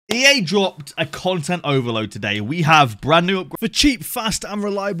EA dropped a content overload today. We have brand new upgrades for cheap, fast and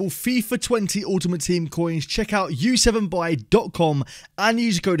reliable FIFA 20 Ultimate Team coins. Check out u7buy.com and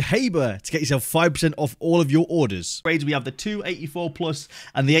use code HABER to get yourself 5% off all of your orders. Upgrades, we have the 284 plus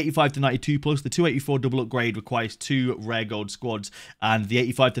and the 85 to 92 plus. The 284 double upgrade requires 2 rare gold squads, and the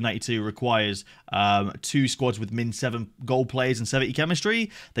 85 to 92 requires 2 squads with min 7 gold players and 70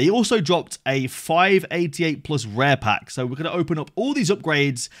 chemistry. They also dropped a 588 plus rare pack, so we're going to open up all these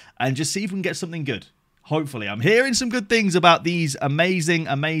upgrades and just see if we can get something good. Hopefully. I'm hearing some good things about these amazing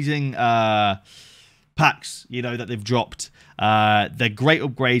packs, you know, that they've dropped. They're great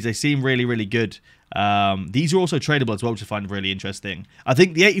upgrades. They seem really, really good. These are also tradable as well, which I find really interesting. I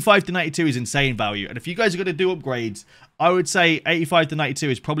think the 85 to 92 is insane value. And if you guys are going to do upgrades, I would say 85 to 92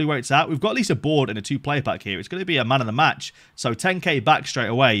 is probably where it's at. We've got at least a board and a 2-player pack here. It's going to be a man of the match. So 10k back straight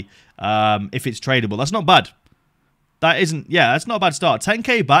away if it's tradable. That's not bad. That's not a bad start.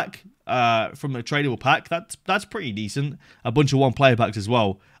 10k back from a tradable pack. That's pretty decent. A bunch of 1-player packs as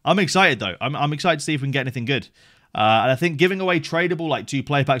well. I'm excited though. I'm excited to see if we can get anything good. And I think giving away tradable like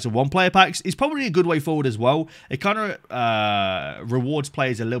 2-player packs and 1-player packs is probably a good way forward as well. It kind of rewards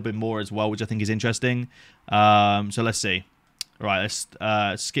players a little bit more as well, which I think is interesting. So let's see. All right, let's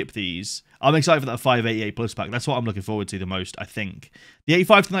skip these. I'm excited for that 588 plus pack. That's what I'm looking forward to the most, I think. The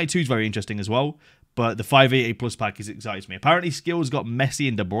 85 to 92 is very interesting as well. But the 588 plus pack excites me. Apparently, skills got Messi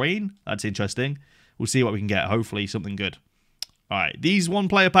and De Bruyne. That's interesting. We'll see what we can get. Hopefully, something good. All right. These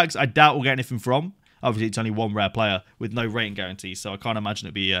 1-player packs, I doubt we'll get anything from. Obviously, it's only 1 rare player with no rating guarantee. So I can't imagine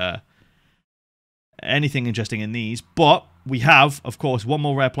it'd be anything interesting in these. But we have, of course, 1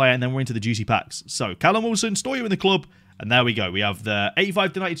 more rare player. And then we're into the juicy packs. So Callum Wilson, store you in the club. And there we go. We have the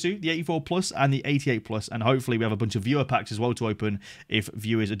 85 to 92, the 84 plus, and the 88 plus. And hopefully we have a bunch of viewer packs as well to open if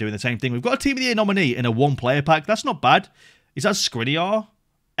viewers are doing the same thing. We've got a Team of the Year nominee in a 1-player pack. That's not bad. Is that Skriniar?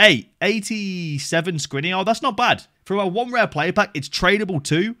 Hey, 87 Skriniar. That's not bad. For a 1 rare player pack, it's tradable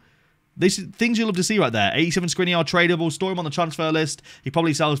too. These are things you love to see right there. 87 Skriniar tradable. Store him on the transfer list. He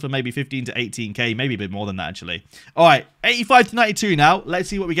probably sells for maybe 15 to 18k. Maybe a bit more than that, actually. All right, 85 to 92 now. Let's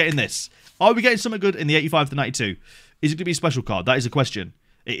see what we get in this. Are we getting something good in the 85 to 92? Is it going to be a special card? That is a question.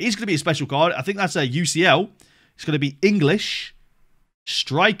 It is going to be a special card. I think that's a UCL. It's going to be English.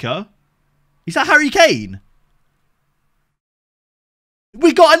 Striker. Is that Harry Kane?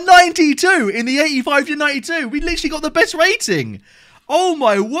 We got a 92 in the 85 to 92. We literally got the best rating. Oh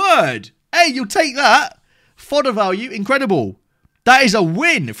my word. Hey, you'll take that. Fodder value, incredible. That is a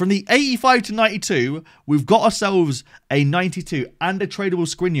win. From the 85 to 92, we've got ourselves a 92 and a tradable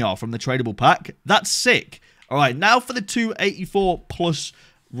Skriniar from the tradable pack. That's sick. All right, now for the 284 plus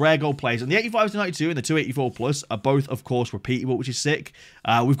rare gold players. And the 85 to 92 and the 284 plus are both, of course, repeatable, which is sick.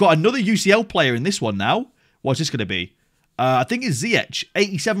 We've got another UCL player in this one now. What's this going to be? I think it's Ziyech,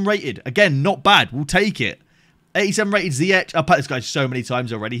 87 rated. Again, not bad. We'll take it. 87 rated Ziyech. I've played this guy so many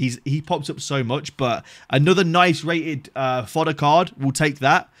times already. He pops up so much, but another nice rated fodder card. We'll take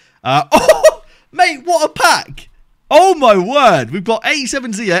that. Oh, mate, what a pack. Oh, my word. We've got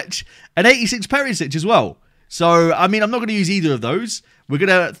 87 Ziyech and 86 Perisic as well. So, I mean, I'm not going to use either of those. We're going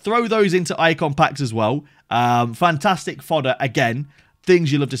to throw those into icon packs as well. Fantastic fodder. Again, things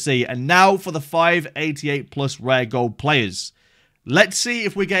you love to see. And now for the 588 plus rare gold players. Let's see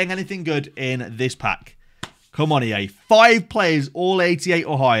if we're getting anything good in this pack. Come on, EA. 5 players, all 88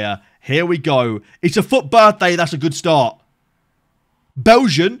 or higher. Here we go. It's a FUT birthday. That's a good start.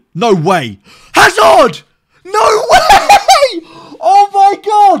 Belgian? No way. Hazard! No way! Oh, my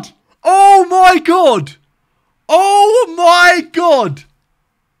God. Oh, my God. Oh my God!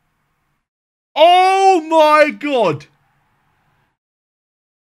 Oh my God!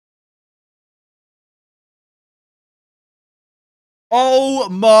 Oh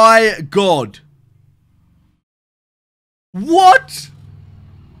my God! What?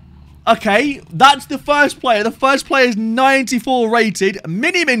 Okay, that's the first player. The first player is 94 rated.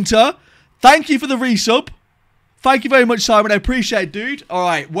 Mini Minter, thank you for the resub. Thank you very much, Simon. I appreciate it, dude. All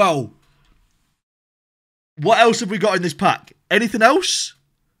right, well. What else have we got in this pack? Anything else?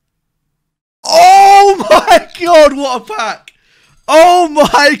 Oh my God, what a pack. Oh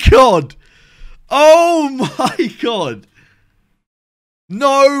my God. Oh my God.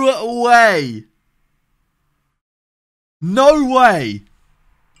 No way. No way.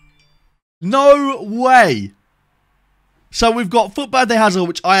 No way. So we've got FUT birthday Hazard,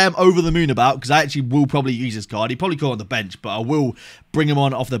 which I am over the moon about because I actually will probably use this card. He probably go on the bench, but I will bring him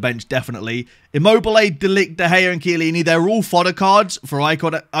on off the bench definitely. Immobile, De Ligt, De Gea, and Chiellini, they're all fodder cards for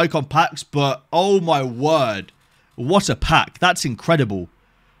icon packs, but oh my word. What a pack. That's incredible.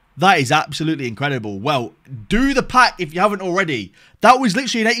 That is absolutely incredible. Well, do the pack if you haven't already. That was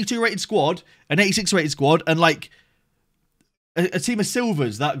literally an 82 rated squad, an 86 rated squad, and like a team of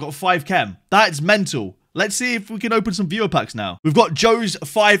silvers that got 5 chem. That's mental. Let's see if we can open some viewer packs now. We've got Joe's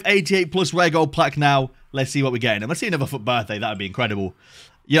 588 plus rare gold pack now. Let's see what we're getting. And let's see another FUT birthday. That would be incredible.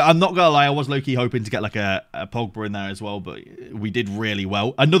 Yeah, I'm not going to lie. I was low-key hoping to get like a Pogba in there as well, but we did really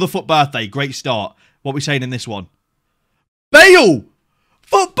well. Another FUT birthday. Great start. What are we saying in this one? Bale!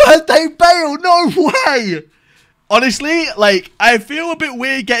 FUT birthday Bale! No way! Honestly, like, I feel a bit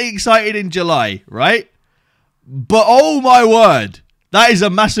weird getting excited in July, right? But oh my word. That is a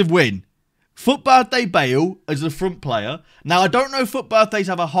massive win. FUT birthday Bale as a front player. Now, I don't know if FUT birthdays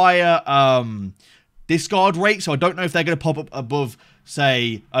have a higher discard rate, so I don't know if they're going to pop up above,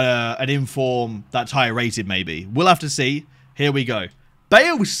 say, an inform that's higher rated, maybe. We'll have to see. Here we go.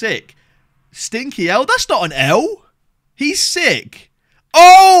 Bale was sick. Stinky L? That's not an L. He's sick.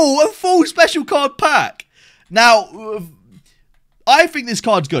 Oh, a full special card pack. Now, I think this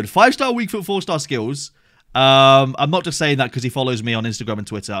card's good. 5-star weak foot, 4-star skills. I'm not just saying that because he follows me on Instagram and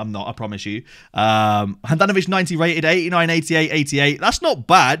Twitter. I'm not, I promise you. Handanovic 90 rated, 89, 88, 88. That's not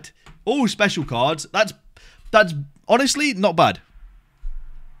bad. All special cards. That's honestly not bad.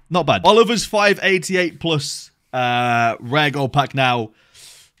 Not bad. Oliver's 588 plus rare gold pack now.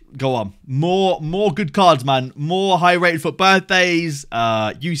 Go on. More good cards, man. More high rated for birthdays,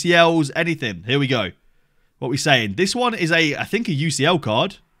 UCLs, anything. Here we go. What we saying? This one is I think a UCL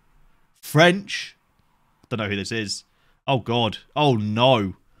card. French. Don't know who this is. Oh god. Oh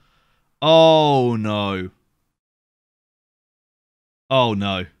no. Oh no. Oh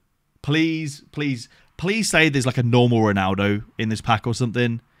no. Please say there's like a normal Ronaldo in this pack or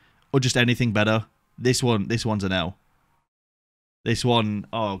something, or just anything better. This one's an L. This one,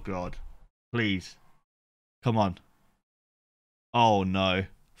 oh god. Please. Come on. Oh no.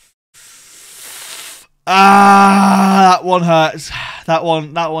 Ah, that one hurts. That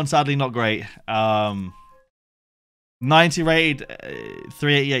one sadly not great. 90 rated,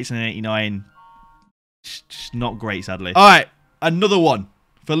 388 and an 89. Just not great, sadly. All right, another one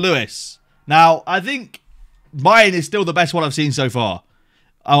for Lewis. Now, I think mine is still the best one I've seen so far.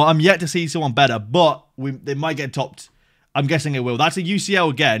 I'm yet to see someone better, but they might get topped. I'm guessing it will. That's a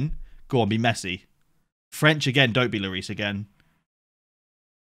UCL again. Go on, be messy. French again. Don't be Lloris again.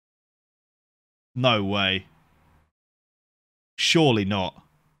 No way. Surely not.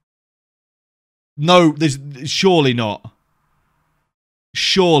 No, there's surely not.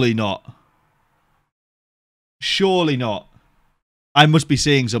 Surely not. Surely not. I must be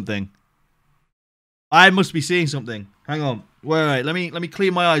seeing something. I must be seeing something. Hang on. Wait. Let me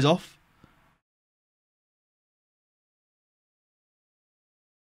clean my eyes off.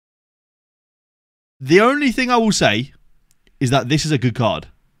 The only thing I will say is that this is a good card.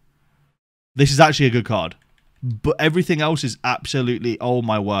 This is actually a good card. But everything else is absolutely... Oh,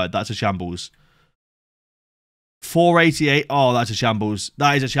 my word. That's a shambles. 488. Oh, that's a shambles.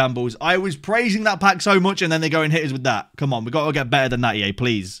 That is a shambles. I was praising that pack so much, and then they go and hit us with that. Come on. We've got to get better than that, EA,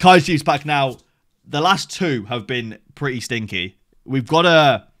 please. Kai's Chiefs pack now. The last two have been pretty stinky. We've got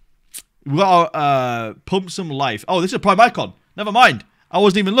to pump some life. Oh, this is a Prime Icon. Never mind. I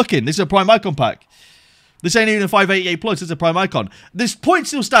wasn't even looking. This is a Prime Icon pack. This ain't even a 588 plus. It's a Prime Icon. This point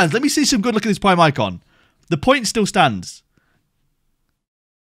still stands. Let me see some good look at this Prime Icon. The point still stands.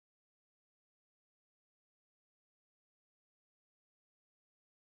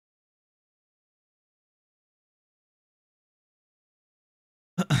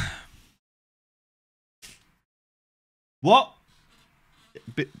 What?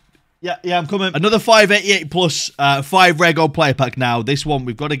 Yeah, I'm coming. Another 588 plus 5 rare gold player pack now. This one,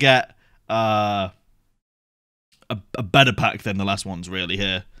 we've got to get a better pack than the last ones, really,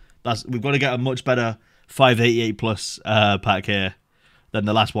 here. We've got to get a much better 588 plus pack here than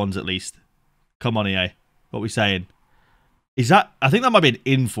the last ones, at least. Come on, EA. What are we saying? Is that... I think that might be an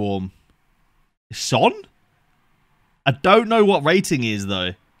inform. Son? I don't know what rating is,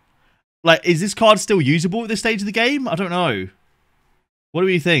 though. Like, is this card still usable at this stage of the game? I don't know. What do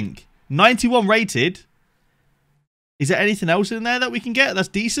you think? 91 rated. Is there anything else in there that we can get that's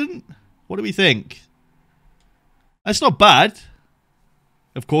decent? What do we think? That's not bad.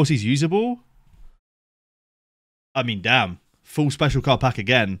 Of course he's usable. I mean, damn. Full special card pack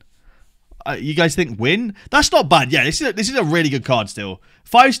again. You guys think win? That's not bad. Yeah, this is a really good card still.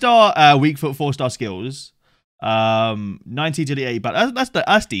 5-star weak foot, 4-star skills. 90 to the 80, but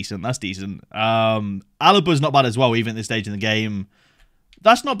that's decent. That's decent. Alaba's not bad as well, even at this stage in the game.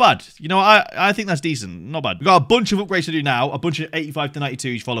 That's not bad. You know, I think that's decent. Not bad. We've got a bunch of upgrades to do now. A bunch of 85 to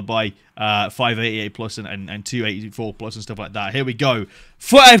 92s followed by 588 plus and 284 plus and stuff like that. Here we go.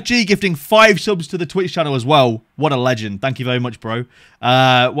 Foot FG gifting 5 subs to the Twitch channel as well. What a legend. Thank you very much, bro.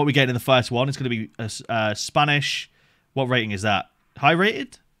 What we getting in the first one? It's going to be Spanish. What rating is that? High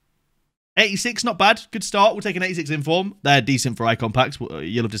rated? 86, not bad. Good start. We'll take an 86 in form. They're decent for icon packs.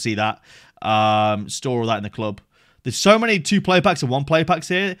 You'll have to see that. Store all that in the club. There's so many 2 player packs and 1 player packs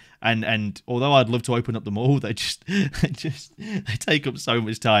here, and although I'd love to open up them all, they take up so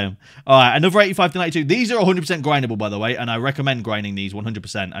much time. All right, another 85 to 92. These are 100% grindable, by the way, and I recommend grinding these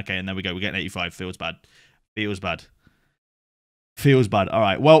 100%. Okay, and there we go. We're getting 85. Feels bad. Feels bad. Feels bad. All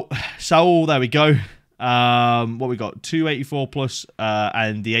right. Well, so there we go. What we got? 284 plus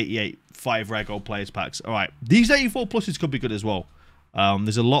and the 88 5 rare gold players packs. All right, these 84 pluses could be good as well.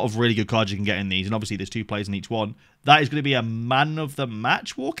 There's a lot of really good cards you can get in these, and obviously there's 2 players in each one. That is going to be a man of the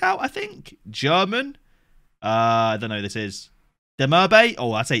match walkout, I think. German. I don't know who this is. Demerbe.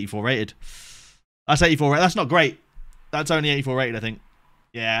 Oh, that's 84 rated. That's 84 rated. That's not great. That's only 84 rated, I think.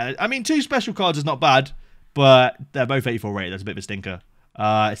 Yeah, I mean, 2 special cards is not bad, but they're both 84 rated. That's a bit of a stinker.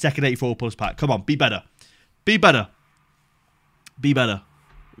 Second 84 plus pack. Come on, be better. Be better. Be better.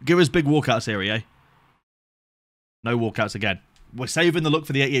 Give us big walkouts here, eh? No walkouts again. We're saving the look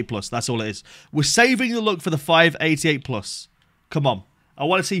for the 88 plus. That's all it is. We're saving the look for the 588 plus. Come on. I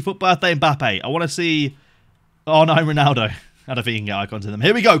want to see Foot Birthday Mbappe. I want to see R9 Ronaldo. I don't think you can get icons in them.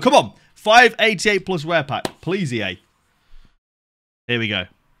 Here we go. Come on. 588 plus rare pack. Please, EA. Here we go.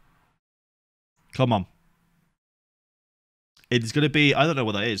 Come on. It's going to be... I don't know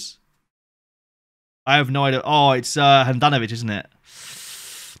what that is. I have no idea. Oh, it's Handanovic, isn't it?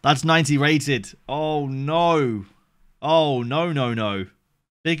 That's 90 rated. Oh, no. Oh, no, no, no.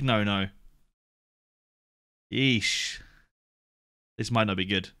 Big no-no. Yeesh. This might not be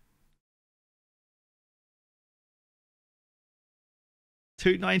good.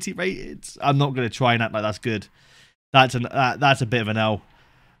 290 rated. I'm not going to try and act like that's good. That's a bit of an L.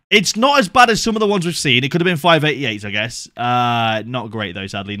 It's not as bad as some of the ones we've seen. It could have been 588s, I guess. Not great, though,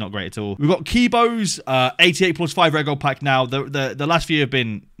 sadly. Not great at all. We've got Kibo's 88 plus 5 rare gold pack now. The last few have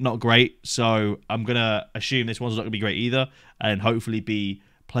been not great, so I'm going to assume this one's not going to be great either, and hopefully be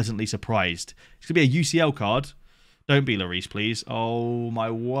pleasantly surprised. It's going to be a UCL card. Don't be Lloris, please. Oh,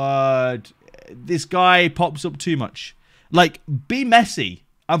 my word. This guy pops up too much. Like, be Messi.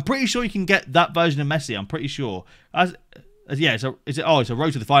 I'm pretty sure you can get that version of Messi. I'm pretty sure. Yeah, so is it? Oh, it's a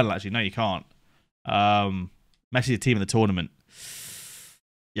road to the final. Actually, no, you can't. Messi's the team in the tournament.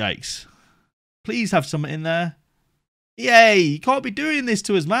 Yikes! Please have something in there. Yay! You can't be doing this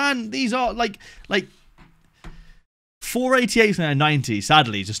to us, man. These are like 488s and a 90.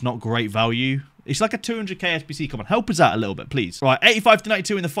 Sadly, just not great value. It's like a 200k SBC. Come on, help us out a little bit, please. Right, 85 to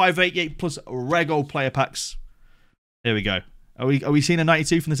 92 in the 588 plus rare gold player packs. Here we go. Are we seeing a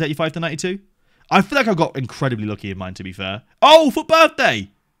 92 from this 85 to 92? I feel like I got incredibly lucky in mine, to be fair. Oh, for birthday!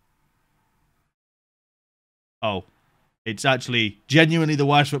 Oh. It's actually genuinely the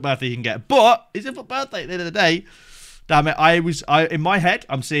worst for birthday you can get. But, it's a for birthday at the end of the day. Damn it, in my head,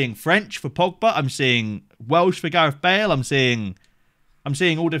 I'm seeing French for Pogba. I'm seeing Welsh for Gareth Bale. I'm seeing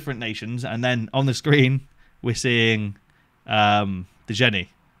all different nations. And then on the screen, we're seeing the Jenny.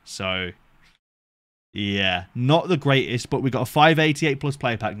 So... yeah, not the greatest, but we've got a 588 plus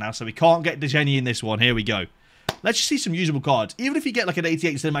player pack now, so we can't get Degeni in this one. Here we go. Let's just see some usable cards. Even if you get like an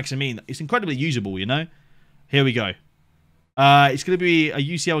 88 instead of Maximine, it's incredibly usable, you know? Here we go. It's going to be a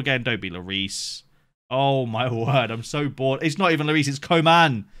UCL again. Don't be Lloris. Oh, my word. I'm so bored. It's not even Lloris. It's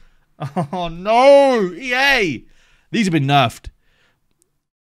Coman. Oh, no. EA. These have been nerfed.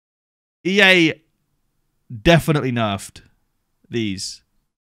 EA definitely nerfed these.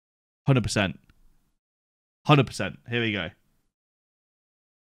 100%. 100%. Here we go.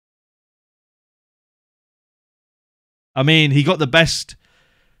 I mean, he got the best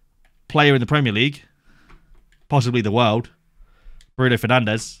player in the Premier League. Possibly the world. Bruno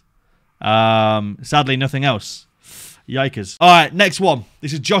Fernandes. Sadly, nothing else. Yikers. Alright, next one.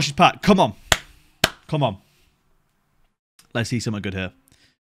 This is Josh's pack. Come on. Come on. Let's see something good here.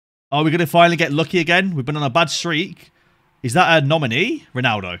 Are we going to finally get lucky again? We've been on a bad streak. Is that a nominee?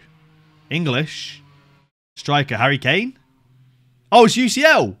 Ronaldo. English. Striker, Harry Kane. Oh, it's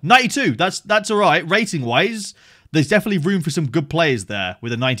UCL. 92. That's all right. Rating-wise, there's definitely room for some good players there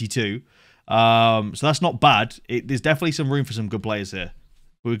with a 92. So that's not bad. There's definitely some room for some good players here.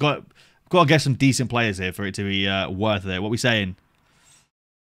 We've got to get some decent players here for it to be worth it. What are we saying?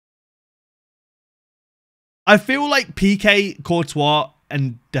 I feel like PK, Courtois,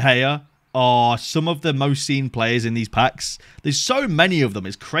 and De Gea are some of the most seen players in these packs. There's so many of them.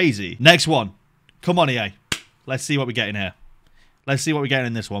 It's crazy. Next one. Come on, EA. Let's see what we get in here. Let's see what we get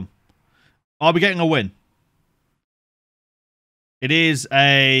in this one. Are we getting a win? It is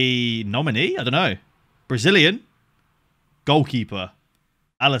a nominee. I don't know. Brazilian. Goalkeeper.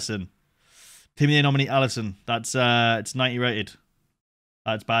 Alisson. Team of the Year nominee Alisson. That's it's 90 rated.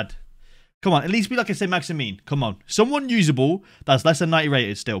 That's bad. Come on, at least be like I say, Maximine. Come on. Someone usable that's less than 90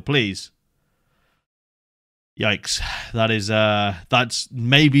 rated still, please. Yikes. That is, that's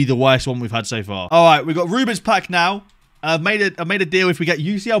maybe the worst one we've had so far. All right, we've got Ruben's pack now. I've made a deal. If we get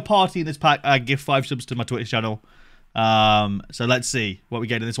UCL Party in this pack, I give 5 subs to my Twitch channel. So let's see what we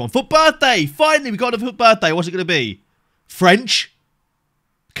get in this one. Foot birthday! Finally, we got a foot birthday. What's it going to be? French?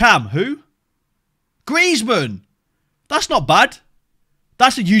 Cam, who? Griezmann! That's not bad.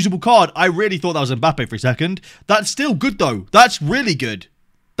 That's a usable card. I really thought that was Mbappe for a second. That's still good, though. That's really good.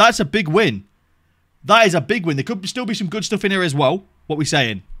 That's a big win. That is a big win. There could still be some good stuff in here as well. What we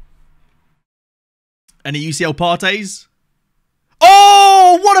saying? Any UCL parties?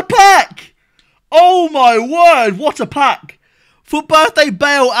 Oh, what a pack! Oh, my word. What a pack. Foot birthday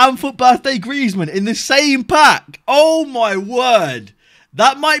Bale and foot birthday Griezmann in the same pack. Oh, my word.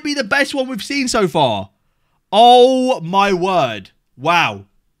 That might be the best one we've seen so far. Oh, my word. Wow.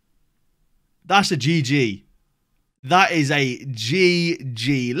 That's a GG. That is a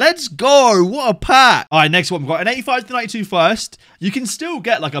GG. Let's go. What a pack. All right, next one. We've got an 85 to 92 first. You can still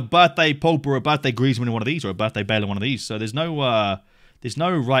get like a birthday Pogba or a birthday Griezmann in one of these or a birthday Bale in one of these. So there's no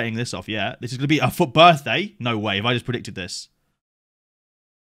writing this off yet. This is going to be a foot birthday. No way. Have I just predicted this?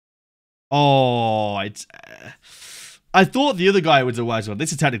 Oh, it's... I thought the other guy was the worst one.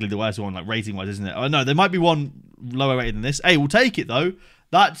 This is technically the worst one, like rating-wise, isn't it? Oh, no, there might be one lower rated than this. Hey, we'll take it, though.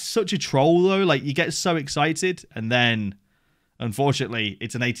 That's such a troll, though. Like, you get so excited, and then, unfortunately,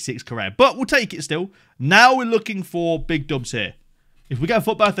 it's an 86 career. But we'll take it still. Now we're looking for big dubs here. If we get a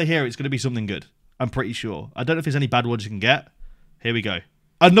foot birthday here, it's going to be something good. I'm pretty sure. I don't know if there's any bad ones you can get. Here we go.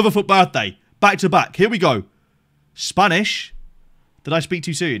 Another foot birthday. Back to back. Here we go. Spanish. Did I speak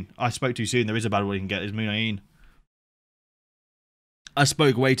too soon? I spoke too soon. There is a bad one you can get. It's Munain. I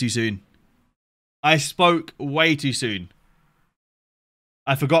spoke way too soon. I spoke way too soon.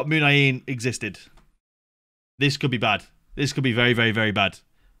 I forgot Munain existed. This could be bad. This could be very, very, very bad.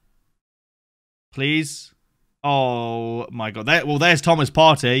 Please. Oh, my God. Well, there's Thomas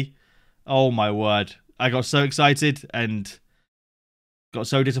Partey. Oh, my word. I got so excited and got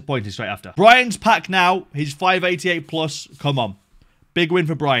so disappointed straight after. Brian's pack now. He's 588 plus. Come on. Big win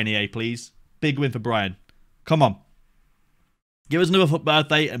for Brian, EA, please. Big win for Brian. Come on. Give us another foot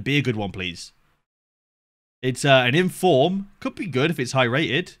birthday and be a good one, please. It's an inform. Could be good if it's high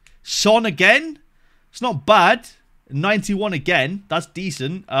rated. Son again. It's not bad. 91 again. That's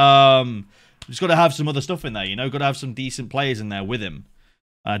decent. Just got to have some other stuff in there, you know. Got to have some decent players in there with him.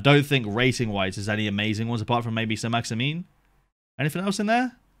 I don't think rating-wise there's any amazing ones apart from maybe Sir Maximine. Anything else in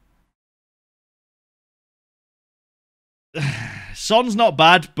there? Son's not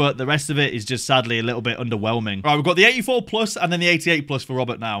bad, but the rest of it is just sadly a little bit underwhelming. All right, we've got the 84 plus and then the 88 plus for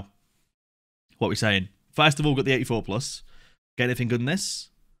Robert now. What are we saying? First of all, we've got the 84 plus. Get anything good in this?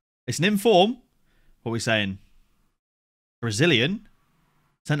 It's an inform. What are we saying? Brazilian.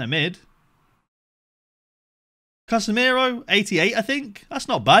 Centre mid. Casemiro, 88, I think. That's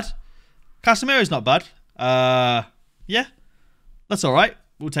not bad. Casemiro's not bad. Yeah. That's all right.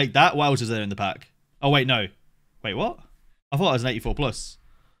 We'll take that. What else is there in the pack? Oh, wait, no. Wait, what? I thought it was an 84 plus.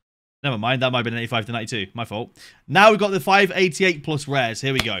 Never mind. That might have been an 85 to 92. My fault. Now we've got the 588 plus rares.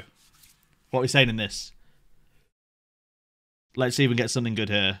 Here we go. What are we saying in this? Let's see if we can get something good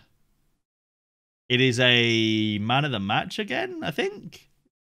here. It is a man of the match again, I think.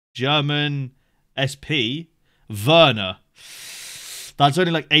 German SP. Werner. That's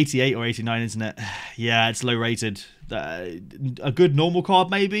only like 88 or 89, isn't it? Yeah, it's low rated. A good normal card,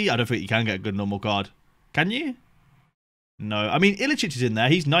 maybe? I don't think you can get a good normal card. Can you? No. I mean, Ilicic is in there.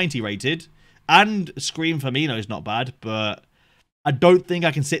 He's 90 rated. And Scream Firmino is not bad, but I don't think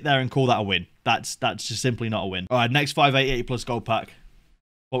I can sit there and call that a win. That's just simply not a win. All right, next 588 plus gold pack.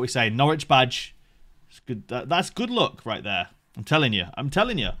 What we say? Norwich badge. It's good. That's good luck right there. I'm telling you. I'm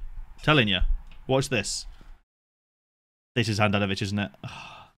telling you. I'm telling you. Watch this. This is Handanovic, isn't it?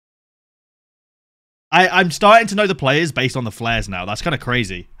 I'm starting to know the players based on the flares now. That's kind of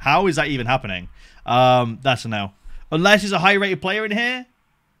crazy. How is that even happening? That's a no. Unless there's a high-rated player in here,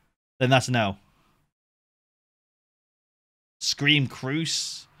 then that's a no. Scream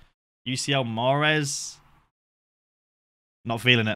Cruz. UCL Mahrez. Not feeling it.